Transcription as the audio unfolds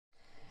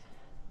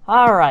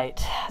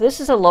Alright,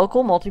 this is a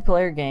local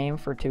multiplayer game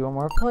for 2 or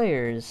more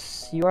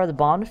players. You are the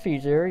bomb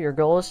diffuser. Your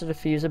goal is to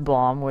defuse a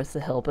bomb with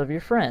the help of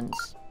your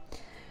friends.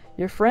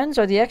 Your friends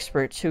are the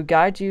experts who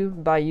guide you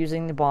by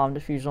using the bomb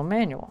diffusal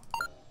manual.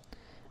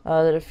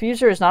 The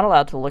diffuser is not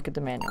allowed to look at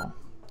the manual.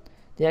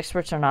 The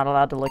experts are not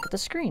allowed to look at the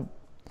screen.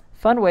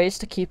 Fun ways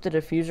to keep the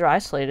diffuser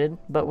isolated,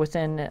 but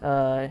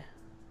within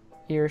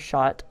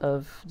earshot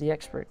of the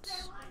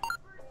experts.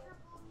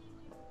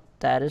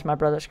 That is my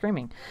brother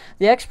screaming.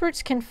 The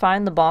experts can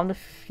find the bomb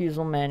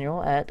diffusal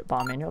manual at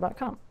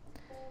bombmanual.com.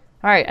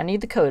 Alright, I need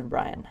the code,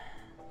 Brian.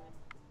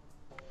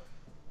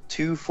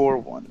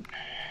 241.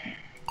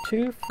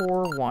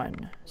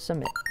 241.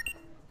 Submit.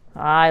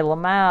 Aye,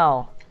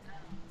 Lamau.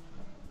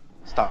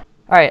 Stop.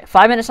 Alright,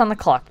 5 minutes on the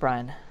clock,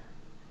 Brian.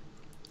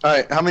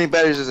 Alright, how many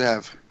batteries does it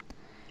have?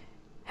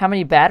 How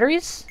many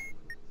batteries?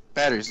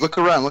 Batteries. Look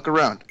around, look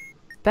around.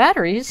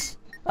 Batteries?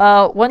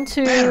 1,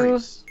 2...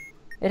 Batteries.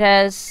 It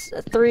has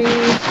three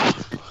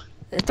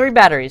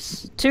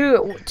batteries.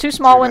 Two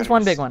small ones,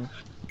 one big one.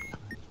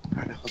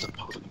 Alright, hold up.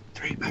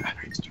 3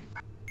 batteries.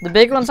 The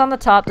big one's on the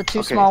top, the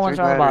two small ones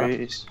are on the bottom.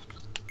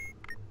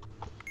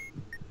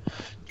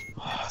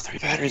 3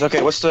 batteries.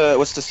 Okay, what's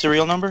the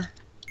serial number?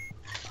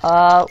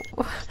 The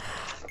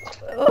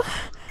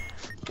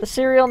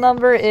serial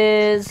number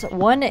is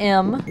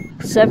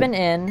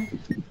 1M7NE8.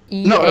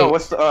 No,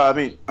 what's the I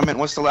mean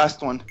what's the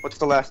last one? What's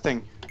the last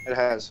thing it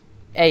has?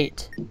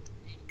 8.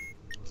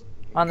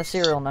 On the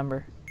serial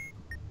number.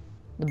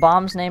 The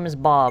bomb's name is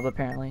Bob,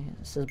 apparently.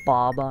 It says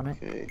Bob on it.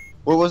 Okay.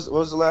 What was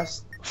the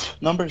last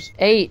numbers?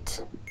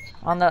 8.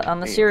 On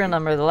the serial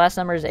number, the last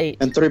number is 8.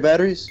 And 3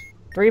 batteries?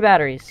 3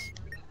 batteries.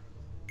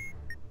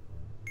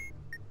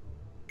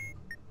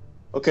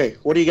 Okay,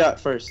 what do you got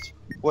first?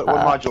 What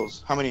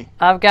modules? How many?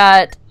 I've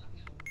got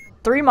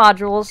 3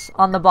 modules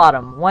on the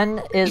bottom.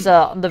 One is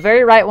the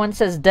very right one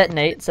says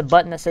detonate. It's a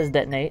button that says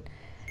detonate.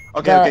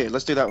 Okay,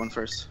 let's do that one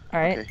first.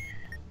 Alright. Okay.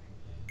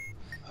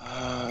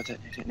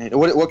 Detonate.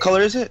 What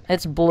color is it?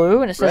 It's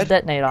blue and it says Red?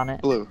 detonate on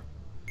it. Blue.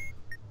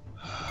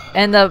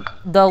 And the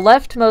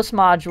leftmost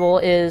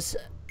module is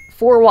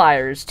 4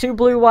 wires. 2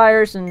 blue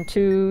wires and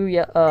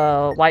 2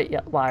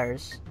 white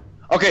wires.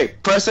 Okay,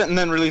 press it and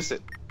then release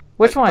it.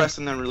 Which one? Press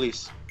and then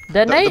release.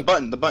 Detonate?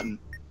 The button.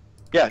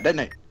 Yeah,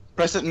 detonate.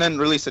 Press it and then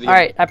release it again.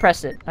 Alright, I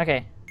pressed it.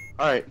 Okay.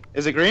 Alright,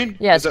 is it green?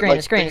 Yeah, it's green, like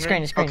it's green.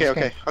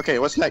 Okay,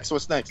 what's next?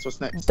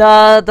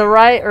 The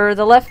right or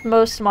the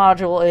leftmost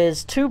module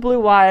is 2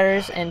 blue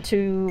wires and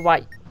 2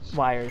 white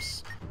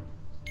wires.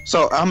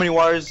 So how many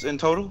wires in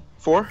total?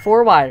 4?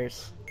 4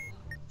 wires.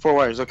 4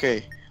 wires,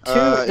 okay.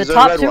 The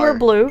top 2 are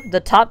blue. The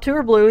top 2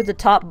 are blue. The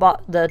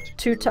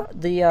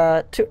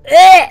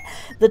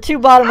two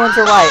bottom ones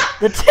are white.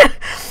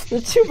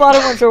 The 2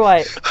 bottom ones are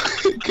white.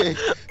 Okay.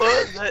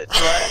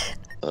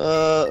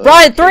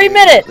 Brian, 3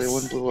 minutes. Okay,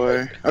 1 blue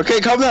wire.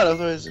 Okay, calm down.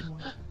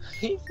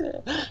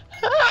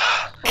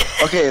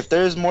 Okay, if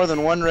there's more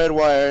than 1 red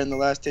wire in the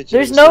last stitch,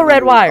 there's no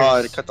red wires.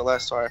 Oh, cut the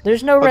last wire.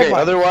 There's no red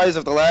wire. Otherwise,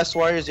 if the last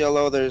wire is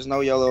yellow, there's no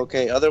yellow.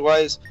 Okay.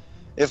 Otherwise,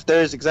 if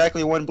there's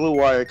exactly 1 blue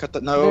wire, cut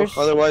the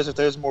Otherwise, if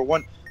there's more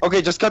 1.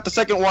 Okay, just cut the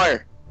second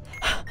wire.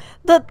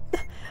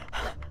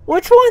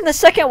 Which one? The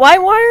second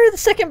white wire or the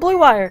second blue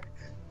wire?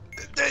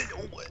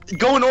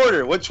 Go in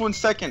order. Which one's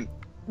second?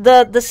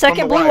 The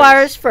second blue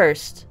wire is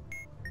first.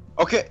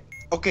 Okay.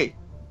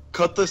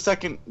 Cut the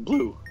second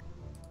blue.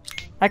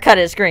 I cut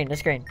it. It's green.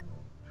 It's green.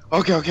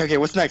 Okay.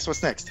 What's next?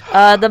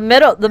 The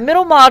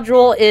middle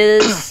module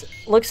is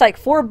looks like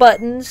 4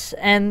 buttons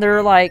and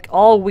they're like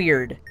all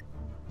weird.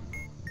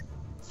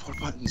 4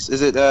 buttons.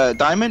 Is it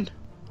diamond?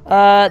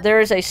 There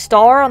is a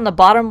star on the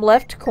bottom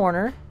left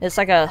corner. It's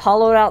like a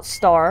hollowed out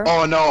star.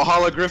 Oh no,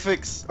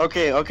 holographics.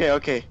 Okay.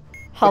 Holographics?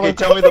 Okay,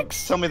 tell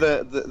me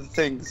the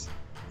things.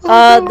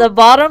 The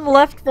bottom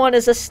left one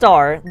is a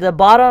star. The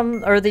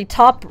bottom or the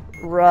top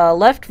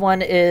left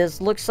one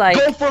looks like.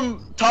 Go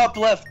from top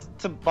left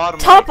to bottom.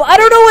 Top. Right. I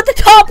don't know what the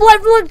top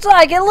left looks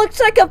like. It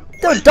looks like a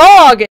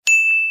dog.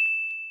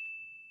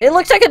 It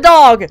looks like a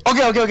dog.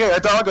 Okay. A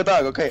dog.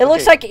 Okay. It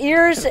looks like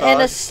ears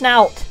and a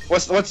snout.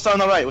 What's on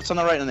the right? What's on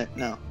the right on it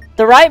now?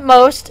 The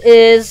rightmost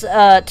is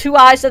 2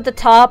 eyes at the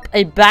top,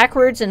 a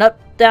backwards and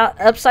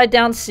upside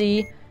down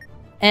C,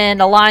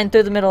 and a line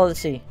through the middle of the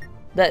C.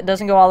 That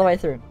doesn't go all the way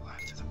through.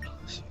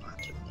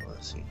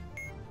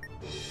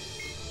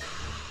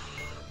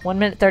 1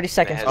 minute 30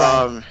 seconds. It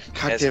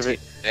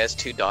has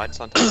 2 dots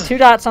on top. 2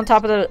 dots on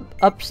top of the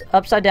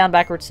upside down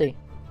backward C.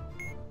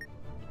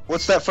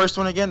 What's that first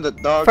one again? The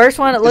dog. First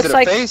one, it looks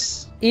like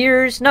face?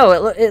 Ears.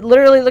 No, it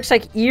literally looks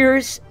like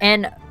ears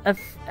and a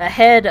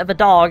head of a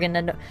dog. And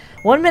then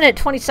 1 minute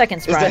 20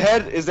 seconds.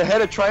 Brian. Is the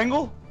head a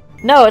triangle?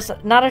 No, it's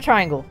not a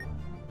triangle.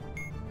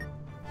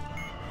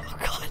 Oh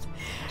God.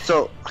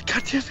 So,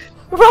 God damn it.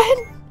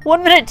 Ryan,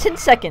 1 minute 10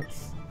 seconds.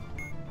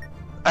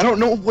 I don't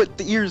know what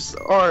the ears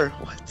are.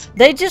 What?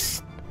 They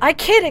just. I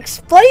can't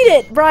explain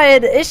it,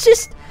 Brian. It's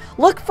just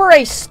look for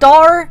a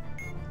star.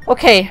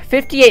 Okay,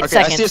 58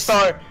 seconds. I see a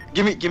star.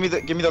 Give me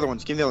the other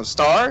ones. Give me the other one.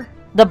 Star.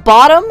 The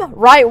bottom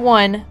right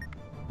one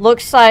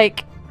looks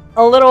like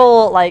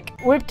like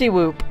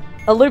whoop-de-whoop,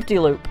 a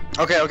loop-de-loop.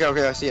 Okay,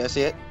 I see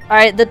it. All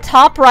right, the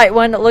top right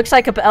one looks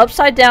like an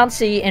upside down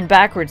C and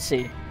backwards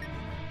C.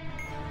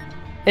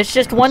 It's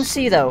just one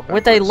C though,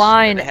 with a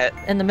line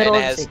in the middle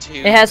of the C.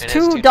 It has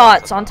two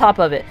dots on top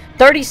of it.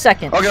 30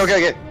 seconds.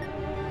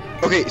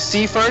 Okay,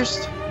 C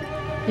first.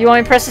 You want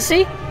me to press the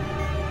C?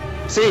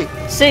 C.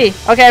 C.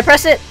 Okay, I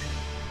press it.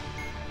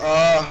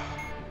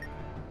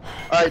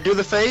 Alright, do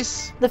the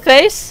face. The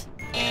face?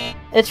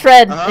 It's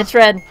red. It's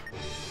red.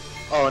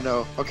 Oh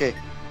no. Okay.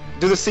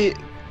 Do the C.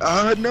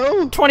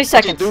 No. 20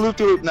 seconds. Okay, do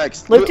loop-de-loop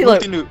next.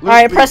 Loop-de-loop.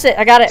 Alright, press it.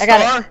 I got it. I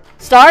got it.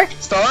 Star?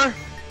 Star? Star?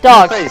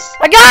 Dog. Face.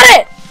 I got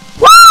it!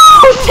 Woo!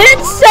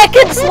 10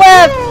 seconds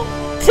left!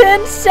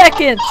 10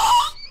 seconds!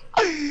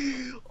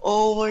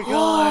 Oh my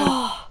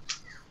god.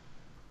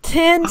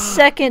 10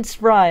 seconds,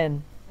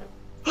 Brian.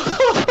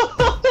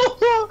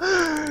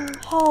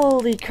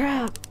 Holy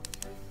crap.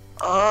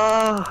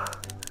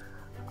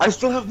 I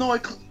still have no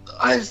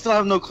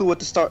clue what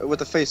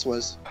the face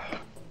was.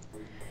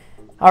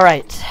 All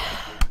right.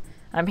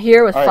 I'm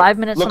here with 5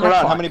 minutes on my clock. Look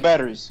around. How many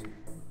batteries?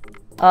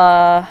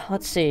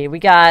 Let's see. We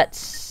got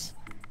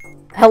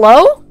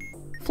hello?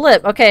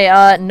 Flip. Okay,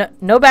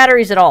 no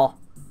batteries at all.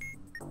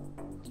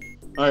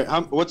 All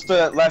right, what's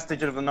the last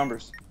digit of the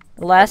numbers?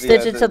 The last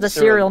digits of the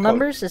serial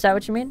numbers? Is that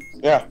what you mean?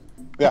 Yeah.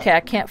 Okay, I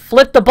can't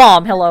flip the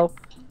bomb. Hello.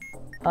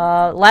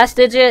 Last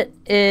digit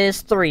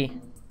is 3.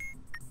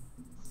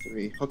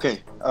 3.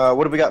 Okay.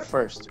 What do we got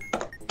first?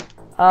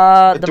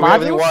 The do we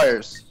have any modules?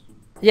 wires?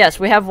 Yes,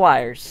 we have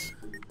wires.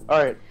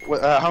 All right.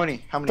 How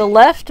many? The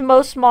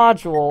leftmost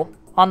module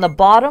on the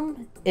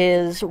bottom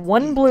is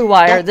one blue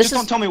wire.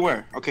 Don't tell me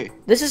where. Okay.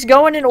 This is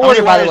going in How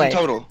order, many by the wires way. in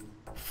total?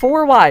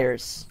 4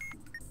 wires.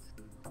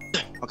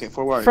 Okay,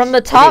 4 wires. From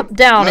the top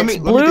down, it's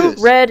blue,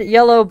 red,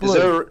 yellow, blue. Is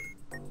there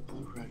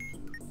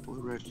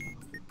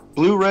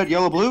blue, red,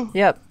 yellow, blue?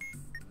 Yep.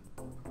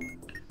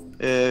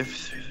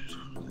 If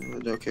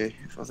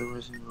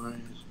otherwise,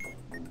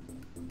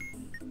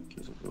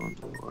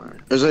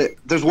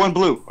 there's one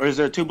blue, or is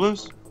there 2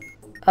 blues?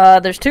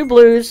 There's 2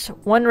 blues,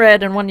 1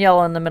 red, and 1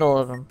 yellow in the middle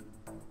of them.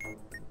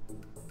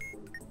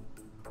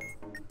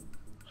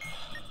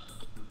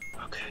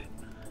 Okay.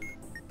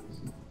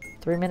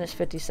 3 minutes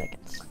 50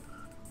 seconds.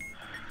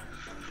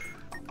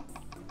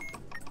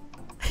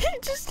 You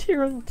just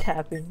hear him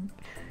tapping.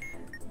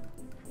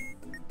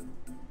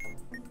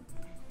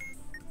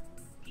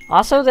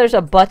 Also, there's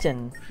a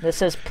button that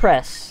says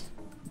press.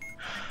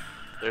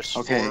 There's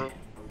okay. 4.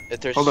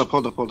 There's,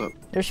 hold up.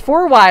 There's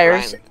 4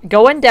 wires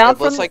going down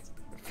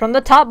from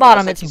the top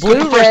bottom. It's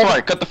blue,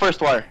 red. Cut the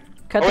first wire.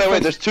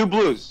 Wait, there's 2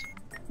 blues.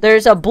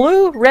 There's a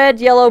blue, red,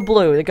 yellow,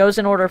 blue. It goes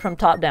in order from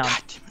top down.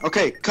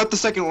 Okay, cut the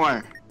second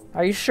wire.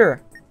 Are you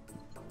sure?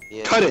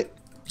 Yeah. Cut it.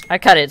 I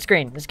cut it. It's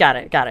green. It's got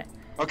it.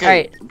 Okay. All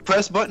right.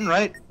 Press button,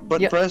 right?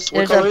 Button Yep. press.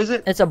 What color is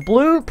it? It's a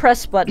blue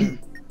press button.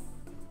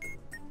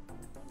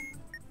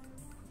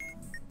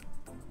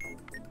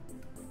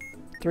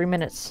 3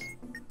 minutes.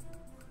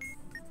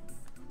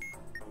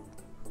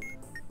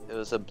 It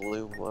was a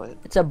blue what?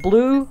 It's a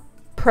blue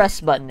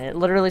press button. It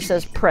literally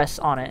says press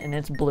on it, and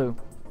it's blue.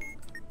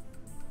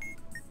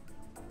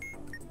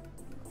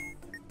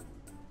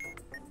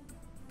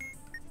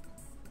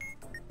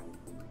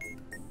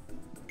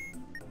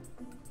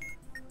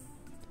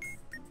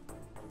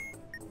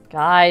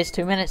 Guys,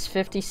 2 minutes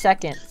 50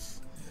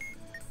 seconds.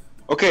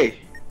 Okay,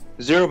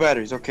 0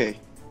 batteries. Okay.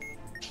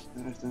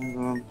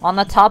 On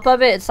the top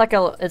of it, it's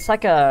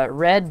like a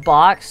red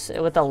box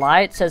with a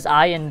light. It says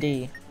I and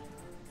D.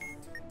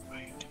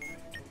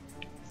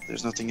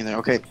 There's nothing in there.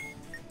 Okay.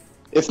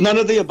 If none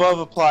of the above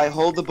apply,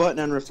 hold the button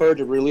and refer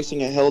to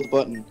releasing a held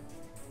button.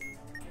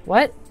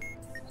 What?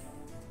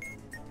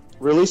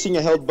 Releasing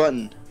a held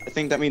button. I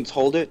think that means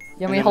hold it.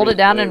 You want me to hold it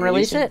down and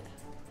release it?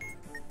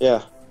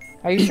 Yeah.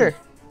 Are you sure?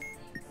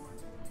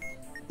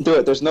 Do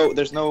it. There's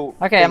no.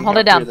 Okay, I'm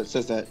holding it down. That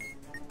says that.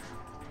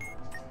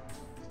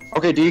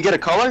 Okay, do you get a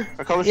color?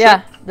 A color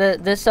strip? Yeah.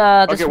 This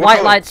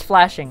white light's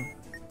flashing.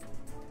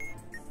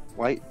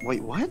 White?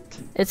 Wait, what?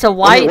 It's a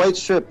white. White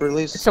strip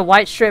release. It's a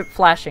white strip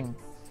flashing.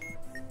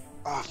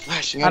 Oh,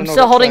 flashing. I'm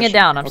still holding it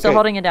down. I'm still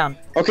holding it down.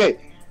 Okay.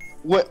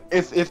 What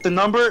if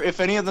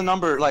any of the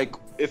number, like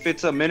if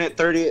it's a minute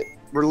 30,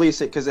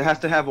 release it because it has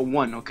to have a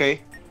 1.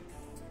 Okay.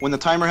 When the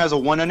timer has a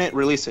 1 in it,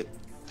 release it.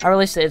 I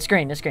released it. It's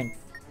green. It's green.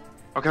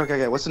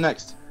 Okay. What's the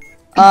next?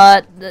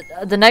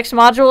 The next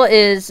module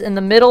is in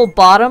the middle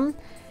bottom.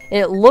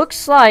 It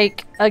looks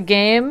like a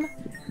game.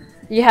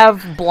 You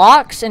have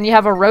blocks and you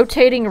have a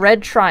rotating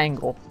red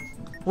triangle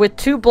with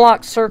 2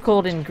 blocks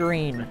circled in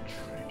green.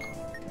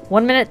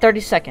 1 minute 30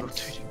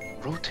 seconds.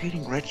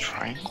 Rotating red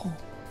triangle?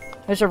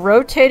 There's a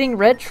rotating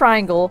red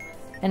triangle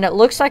and it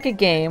looks like a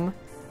game.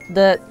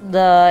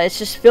 It's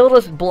just filled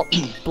with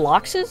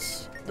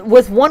blockses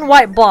with 1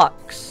 white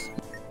box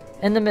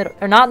in the middle,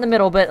 or not in the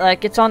middle, but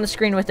like it's on the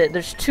screen with it.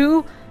 There's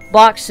 2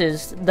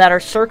 boxes that are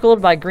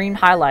circled by green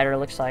highlighter, it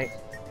looks like.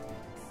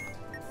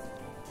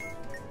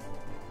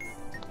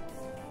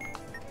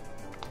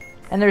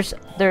 And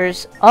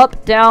there's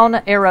up, down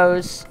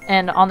arrows,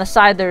 and on the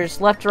side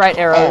there's left, right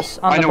arrows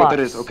on the box. I know what that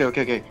is.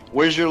 Okay.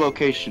 Where's your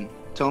location?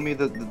 Tell me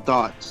the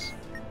dots.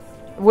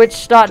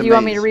 Which dot The do you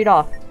want me to maze. read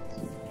off?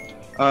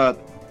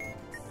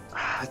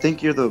 I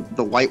think you're the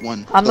white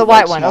one. I'm the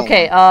white one. small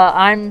Okay,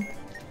 I'm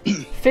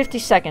 50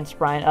 seconds,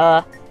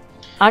 Brian.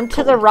 I'm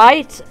to the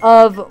right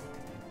of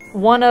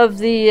one of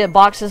the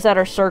boxes that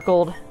are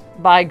circled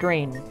by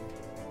green.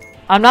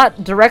 I'm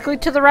not directly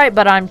to the right,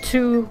 but I'm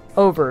 2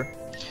 over.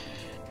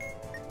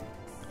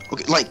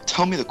 Okay, like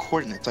tell me the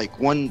coordinates. Like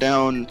 1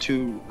 down,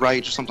 2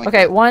 right, or something.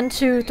 Okay, Like 1,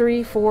 2,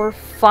 3, 4,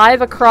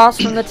 5 across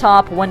from the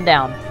top, 1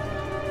 down.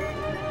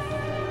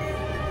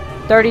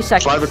 30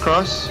 seconds. 5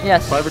 across.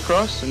 Yes. 5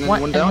 across, and then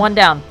 1 down. And 1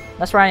 down.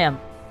 That's where I am.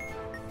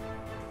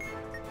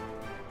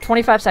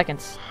 25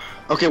 seconds.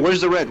 Okay,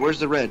 where's the red? Where's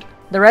the red?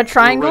 The red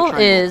triangle,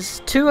 triangle.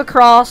 is 2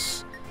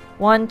 across,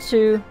 1,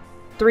 2,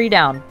 3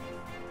 down.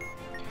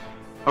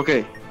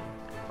 Okay.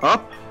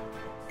 Up,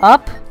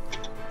 Up,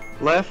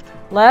 left,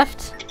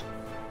 left,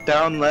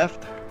 down,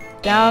 left.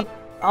 down.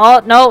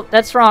 Oh, no,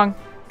 that's wrong.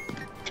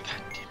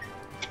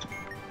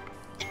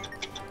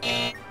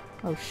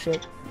 Oh,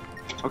 shit.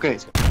 Okay.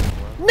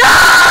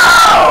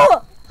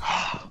 No!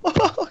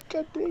 Oh,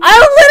 God dang. I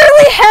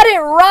literally had it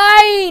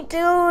right,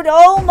 dude.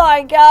 Oh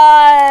my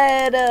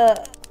god.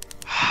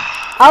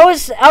 I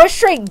was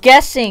straight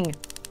guessing.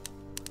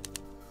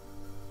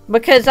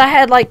 Because I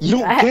had like You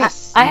don't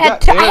guess. I You had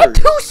got I had errors.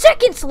 2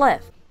 seconds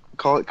left.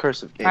 Call it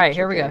cursive. Gauge, All right,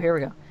 here we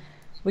go.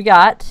 We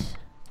got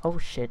oh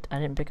shit, I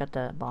didn't pick up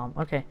the bomb.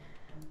 Okay.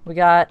 We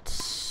got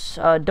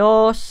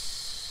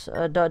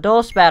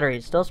dos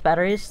batteries. Dos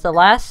batteries. The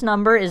last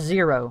number is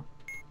 0.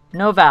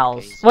 No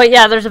vowels. Okay. Wait,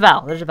 yeah, there's a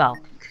vowel. There's a vowel.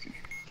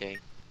 Okay.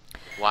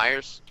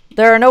 Wires.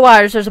 There are no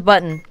wires. There's a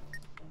button.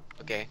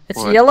 Okay. It's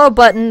What? a yellow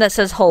button that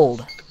says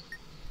hold.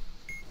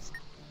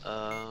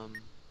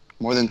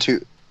 More than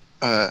 2.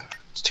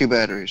 It's 2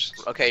 batteries.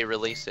 Okay,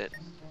 release it.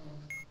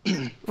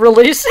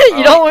 Release it? You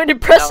Oh, don't want me to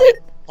press no. it?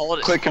 Hold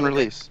it. Click and hold it,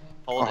 release.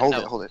 Hold Oh, it. hold no.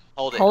 it. Hold it.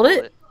 Hold it. Hold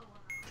it?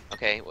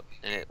 Okay.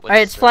 And it,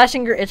 Alright, it's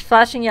flashing. It's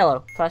flashing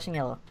yellow. Flashing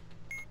yellow.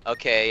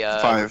 Okay.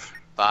 5.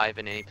 5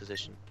 in any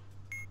position.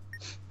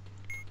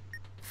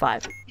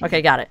 5.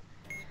 Okay, got it.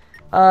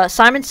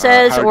 Simon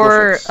says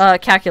or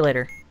hieroglyphics.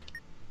 calculator.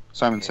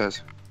 Simon Okay.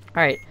 says.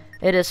 Alright,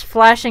 it is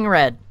flashing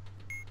red.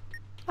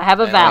 I have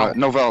a vowel.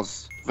 No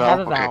vowels. I have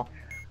a Okay.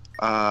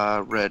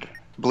 vowel. Red.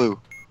 Blue.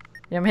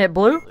 You want me to hit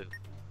blue?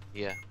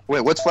 Yeah.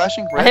 Wait, what's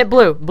flashing? I Red? hit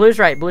blue. Blue's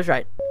right. Blue's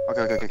right.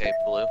 Okay. Okay.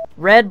 Blue.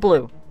 Red,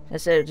 blue.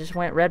 That's it. It just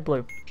went red,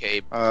 blue. Okay.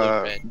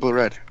 Blue. Red. Blue,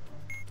 red.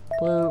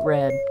 Blue,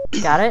 red.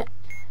 Got it?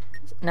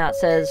 Now it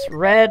says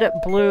red,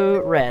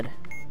 blue, red.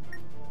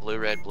 Blue.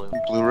 Red. Blue.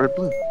 Blue, red,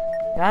 blue.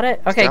 Got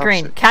it? Okay, the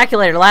green. opposite.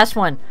 Calculator, last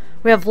one.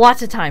 We have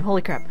lots of time.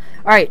 Holy crap.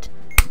 Alright.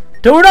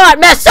 Do not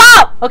mess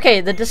up!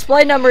 Okay, the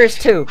display number is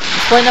 2.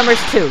 Display number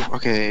is 2.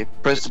 Okay,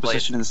 press the Display.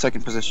 position in the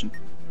second position.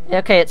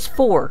 Okay, it's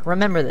 4.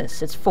 Remember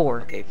this. It's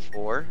 4. Okay.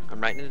 4.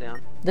 I'm writing it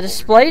down. The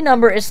display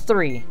number is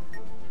 3.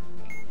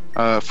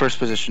 First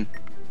position.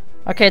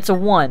 Okay, it's a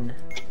 1.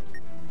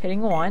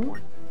 Hitting 1.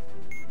 One.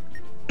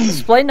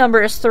 Display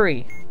number is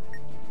 3.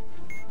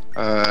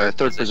 Third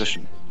position.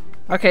 position.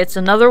 Okay, it's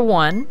another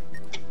 1.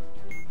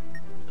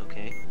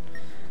 Okay.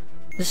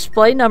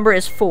 Display number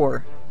is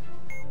 4.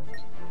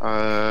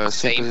 Same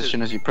Same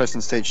position as you press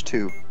in stage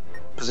 2.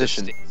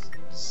 Position.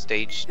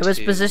 Stage. It was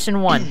 2.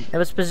 position 1. It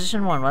was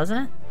position 1,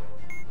 wasn't it?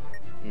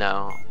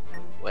 No.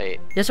 Wait.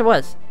 Yes, it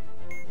was.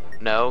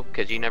 No,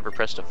 because you never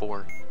pressed a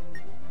 4.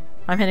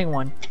 I'm hitting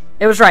 1.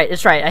 It was right.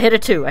 It's right. I hit a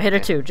 2. I hit a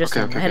Okay. 2. Just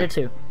Okay, then. okay, I hit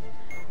okay.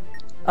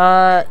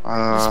 a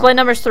 2. Display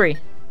number is 3.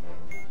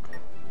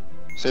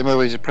 Same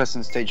way as you press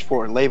in stage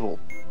 4. Label.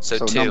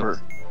 So, 2.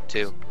 Number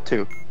 2.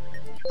 2.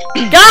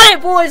 Got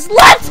it, boys!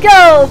 Let's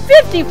go!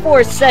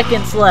 54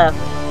 seconds left.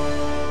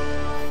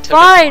 Took us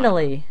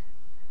Finally.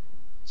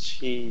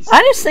 Jeez.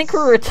 I just think we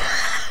were... It's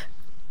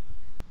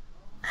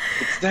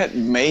that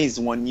maze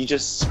one. You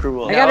just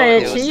screw up. I got No, an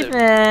it was a-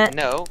 achievement.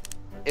 No,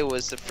 it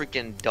was the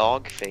freaking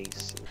dog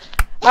face.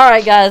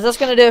 Alright, guys, that's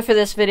gonna do it for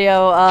this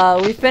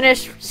video. We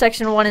finished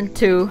section 1 and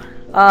 2.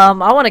 I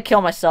want to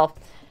kill myself.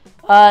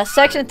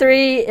 Section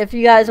 3, if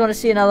you guys want to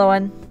see another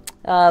one.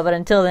 But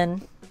until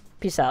then,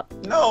 peace out.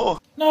 No.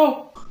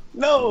 No,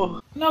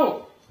 No.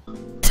 no,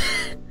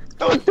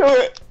 Don't do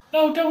it.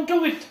 no, don't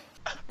do it.